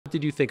What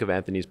did you think of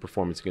Anthony's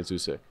performance against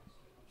Usyk?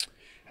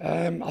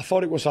 I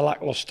thought it was a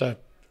lackluster,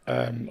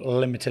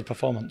 limited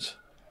performance.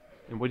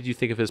 And what did you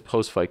think of his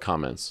post-fight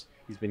comments?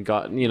 He's been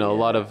gotten, a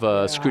lot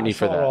of scrutiny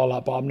for that. All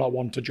that, but I'm not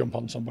one to jump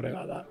on somebody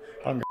like that.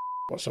 I don't give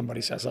a what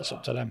somebody says. That's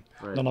up to them.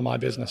 Right. None of my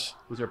business.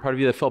 Was there a part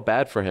of you that felt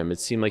bad for him? It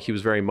seemed like he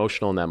was very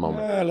emotional in that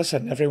moment.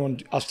 Listen,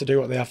 everyone has to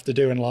do what they have to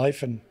do in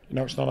life, and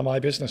it's none of my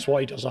business what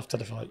he does after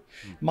the fight.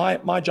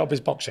 My job is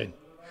boxing,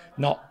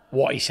 not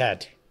what he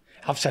said.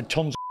 I've said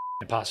tons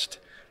in the past.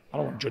 I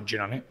don't want judging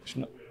on it.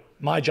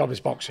 My job is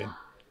boxing,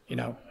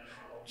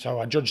 So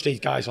I judge these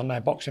guys on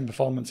their boxing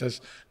performances,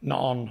 not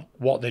on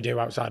what they do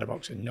outside of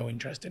boxing. No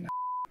interest in that.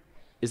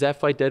 Is that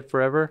fight dead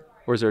forever?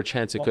 Or is there a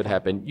chance it could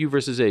happen? You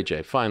versus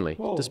AJ, finally,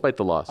 despite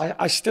the loss.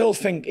 I still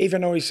think,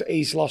 even though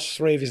he's lost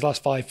 3 of his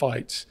last 5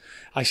 fights,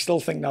 I still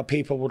think that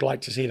people would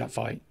like to see that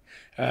fight.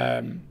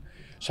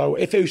 So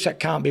if Usyk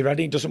can't be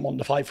ready, doesn't want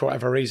the fight for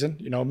whatever reason,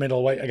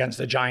 middleweight against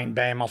a giant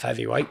behemoth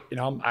heavyweight,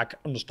 I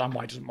understand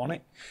why he doesn't want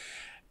it.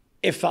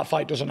 If that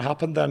fight doesn't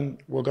happen, then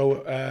we'll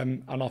go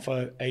and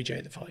offer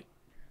AJ the fight.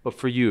 But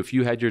for you, if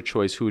you had your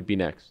choice, who would be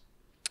next?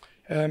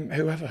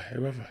 Whoever.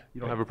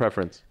 You don't have a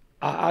preference?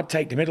 I'd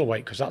take the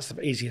middleweight because that's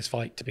the easiest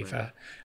fight, to be fair.